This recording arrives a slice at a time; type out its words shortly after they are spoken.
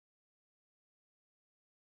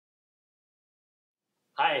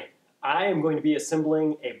Hi, I am going to be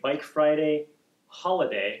assembling a Bike Friday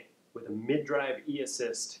Holiday with a mid-drive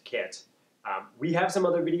e-assist kit. We have some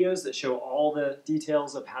other videos that show all the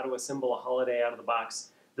details of how to assemble a Holiday out of the box.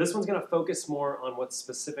 This one's going to focus more on what's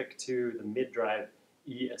specific to the mid-drive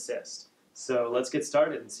e-assist. So let's get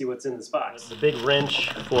started and see what's in this box. The big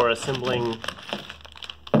wrench for assembling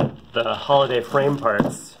the Holiday frame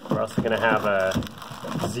parts. We're also going to have a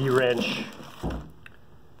Z-wrench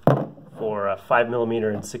for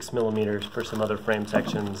 5mm and 6mm for some other frame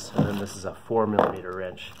sections, and then this is a 4mm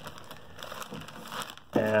wrench.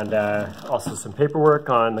 And also some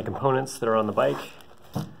paperwork on the components that are on the bike.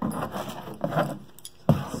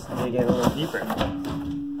 Let's dig in a little deeper.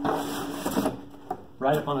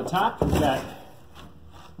 Right up on the top, we've got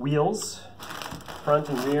wheels, front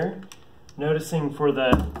and rear. Noticing for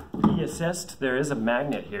the e-assist, there is a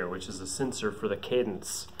magnet here, which is a sensor for the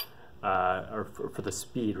cadence, or for the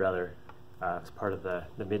speed rather. As part of the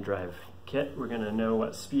mid-drive kit, we're going to know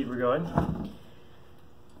what speed we're going.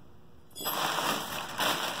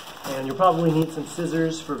 And you'll probably need some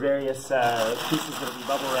scissors for various pieces that will be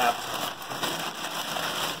bubble wrapped.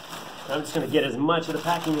 I'm just going to get as much of the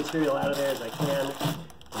packing material out of there as I can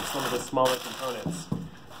and some of the smaller components.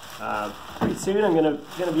 Pretty soon I'm going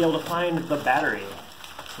to be able to find the battery.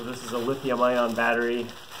 So this is a lithium-ion battery.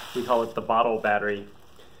 We call it the bottle battery.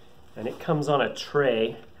 And it comes on a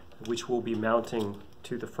tray, which we'll be mounting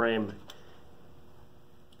to the frame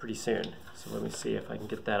pretty soon. So let me see if I can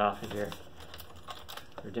get that off of here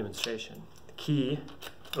for a demonstration. The key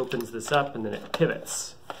opens this up and then it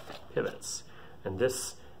pivots. And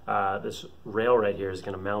this rail right here is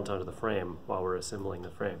going to mount onto the frame while we're assembling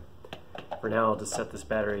the frame. For now, I'll just set this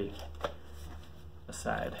battery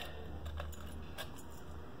aside.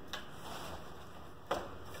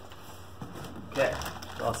 Okay,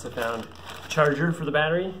 I also found a charger for the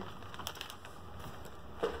battery.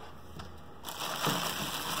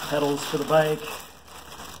 Pedals for the bike,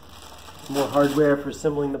 more hardware for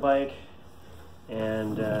assembling the bike,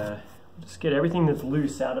 and just get everything that's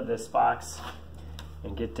loose out of this box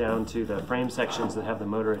and get down to the frame sections that have the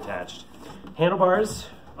motor attached. Handlebars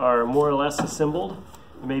are more or less assembled.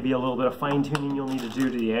 There may be a little bit of fine-tuning you'll need to do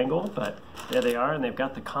to the angle, but there they are, and they've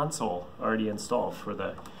got the console already installed for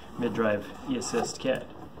the mid-drive e-assist kit.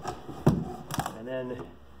 And then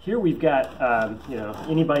here we've got,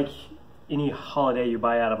 any bike, any Holiday you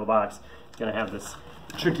buy out of a box is going to have this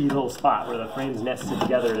tricky little spot where the frame's nested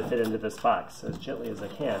together to fit into this box. So as gently as I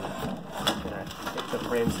can, I'm going to take the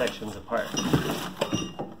frame sections apart.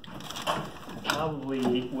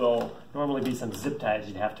 Probably will normally be some zip ties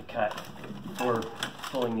you'd have to cut before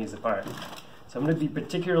pulling these apart. So I'm going to be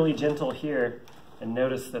particularly gentle here and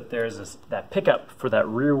notice that there's that pickup for that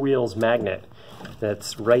rear wheel's magnet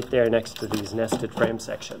that's right there next to these nested frame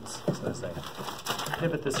sections. So as I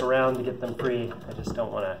pivot this around to get them free, I just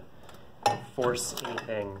don't want to force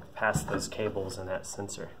anything past those cables and that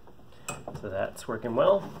sensor. So that's working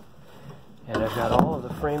well. And I've got all of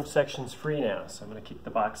the frame sections free now, so I'm going to kick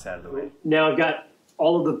the box out of the way. Now I've got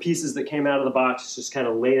all of the pieces that came out of the box just kind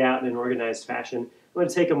of laid out in an organized fashion. I'm going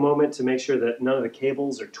to take a moment to make sure that none of the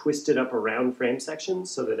cables are twisted up around frame sections,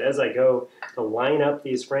 so that as I go to line up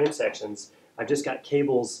these frame sections, I've just got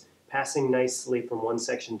cables passing nicely from one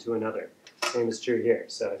section to another. Same is true here,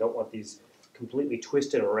 so I don't want these completely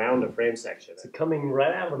twisted around a frame section. So coming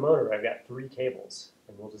right out of the motor, I've got 3 cables,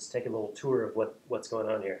 and we'll just take a little tour of what's going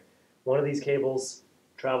on here. One of these cables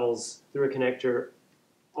travels through a connector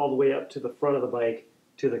all the way up to the front of the bike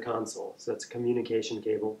to the console. So that's a communication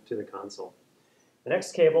cable to the console. The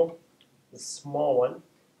next cable is a small one,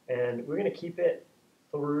 and we're going to keep it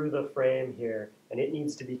through the frame here, and it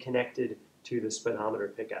needs to be connected to the speedometer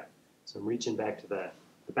pickup. So I'm reaching back to the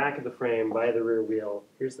back of the frame by the rear wheel.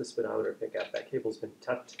 Here's the speedometer pickup. That cable's been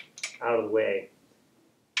tucked out of the way,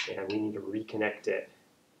 and we need to reconnect it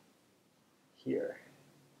here.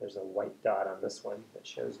 There's a white dot on this one that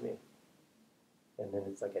shows me. And then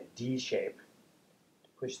it's like a D shape to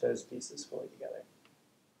push those pieces fully together.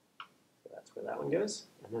 So that's where that one goes.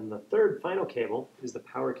 And then the third final cable is the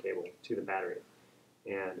power cable to the battery.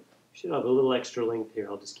 And we should have a little extra length here.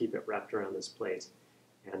 I'll just keep it wrapped around this plate.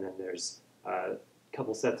 And then there's a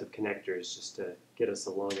couple sets of connectors just to get us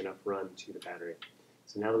a long enough run to the battery.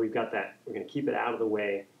 So now that we've got that, we're going to keep it out of the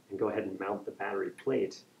way and go ahead and mount the battery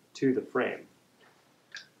plate to the frame.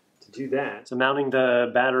 To do that, so mounting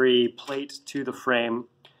the battery plate to the frame,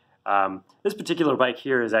 this particular bike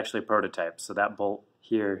here is actually a prototype, so that bolt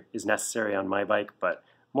here is necessary on my bike, but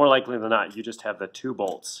more likely than not, you just have the 2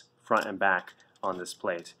 bolts, front and back, on this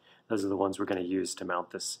plate. Those are the ones we're going to use to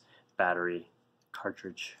mount this battery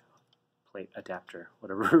cartridge plate adapter,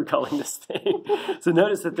 whatever we're calling this thing. So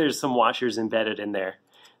notice that there's some washers embedded in there.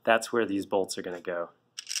 That's where these bolts are going to go.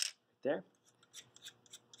 Right there.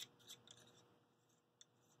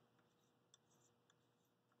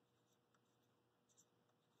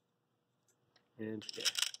 And here.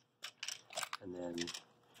 And then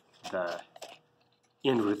the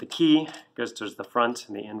end with the key goes towards the front,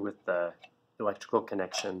 and the end with the electrical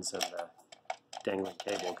connections and the dangling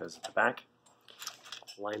cable goes at the back.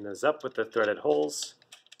 Line those up with the threaded holes.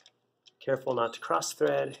 Careful not to cross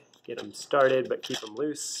thread. Get them started, but keep them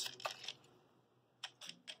loose.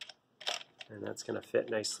 And that's going to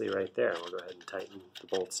fit nicely right there. We'll go ahead and tighten the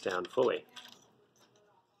bolts down fully.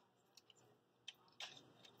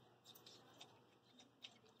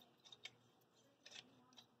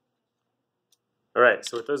 Alright,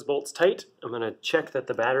 so with those bolts tight, I'm going to check that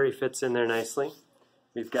the battery fits in there nicely.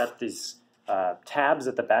 We've got these tabs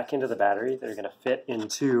at the back end of the battery that are going to fit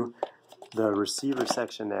into the receiver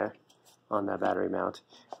section there on that battery mount.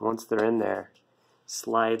 And once they're in there,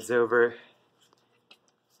 slides over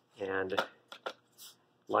and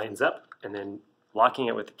lines up, and then locking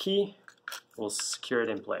it with the key will secure it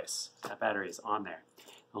in place. That battery is on there.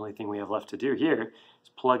 The only thing we have left to do here is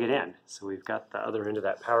plug it in. So we've got the other end of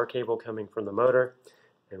that power cable coming from the motor,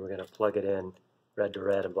 and we're going to plug it in red to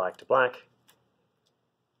red and black to black.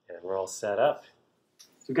 And we're all set up.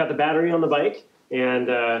 So we've got the battery on the bike, and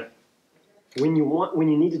when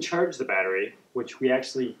you need to charge the battery, which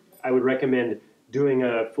I would recommend doing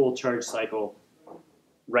a full charge cycle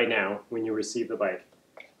right now when you receive the bike.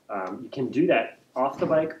 You can do that off the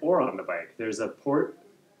bike or on the bike. There's a port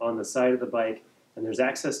on the side of the bike, and there's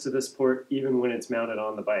access to this port even when it's mounted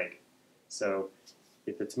on the bike. So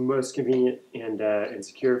if it's most convenient and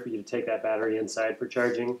secure for you to take that battery inside for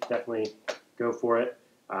charging, definitely go for it.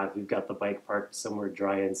 If you've got the bike parked somewhere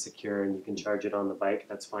dry and secure and you can charge it on the bike,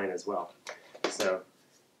 that's fine as well.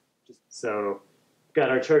 So got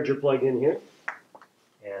our charger plugged in here,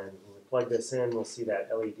 and when we plug this in, we'll see that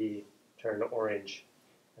LED turn orange,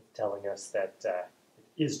 telling us that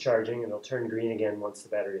it is charging, and it'll turn green again once the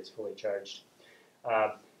battery is fully charged.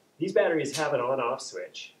 These batteries have an on-off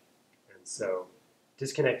switch, and so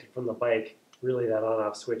disconnected from the bike, really that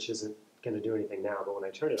on-off switch isn't going to do anything now, but when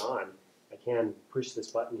I turn it on, I can push this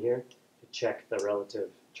button here to check the relative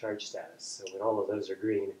charge status. So when all of those are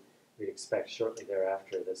green, we'd expect shortly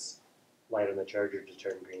thereafter this light on the charger to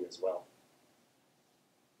turn green as well.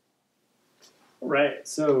 Right,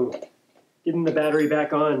 so getting the battery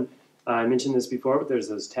back on, I mentioned this before, but there's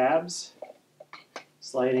those tabs,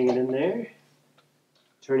 sliding it in there,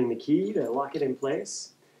 turning the key to lock it in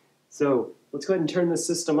place. So let's go ahead and turn the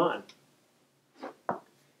system on.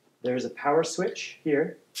 There's a power switch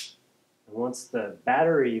here, and once the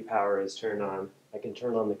battery power is turned on, I can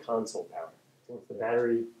turn on the console power. Once the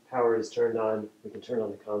battery power is turned on, we can turn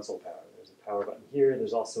on the console power. There's a power button here,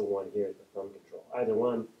 there's also one here at the thumb control. Either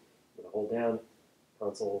one, I'm going to hold down,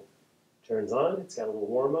 console turns on, it's got a little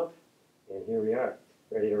warm up, and here we are,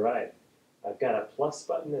 ready to ride. I've got a plus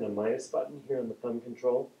button and a minus button here on the thumb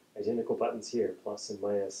control, identical buttons here, plus and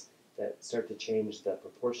minus, that start to change the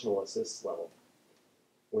proportional assist level.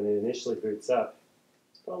 When it initially boots up,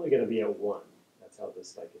 it's probably going to be at 1. That's how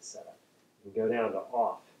this bike is set up. You can go down to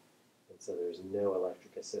off, and so there's no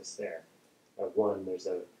electric assist there. At 1, there's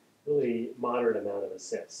a really moderate amount of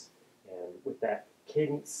assist. And with that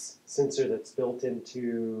cadence sensor that's built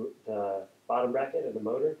into the bottom bracket of the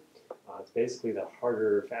motor, it's basically the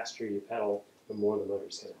harder, faster you pedal, the more the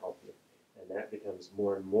motor's going to help you. And that becomes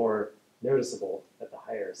more and more noticeable at the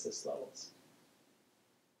higher assist levels.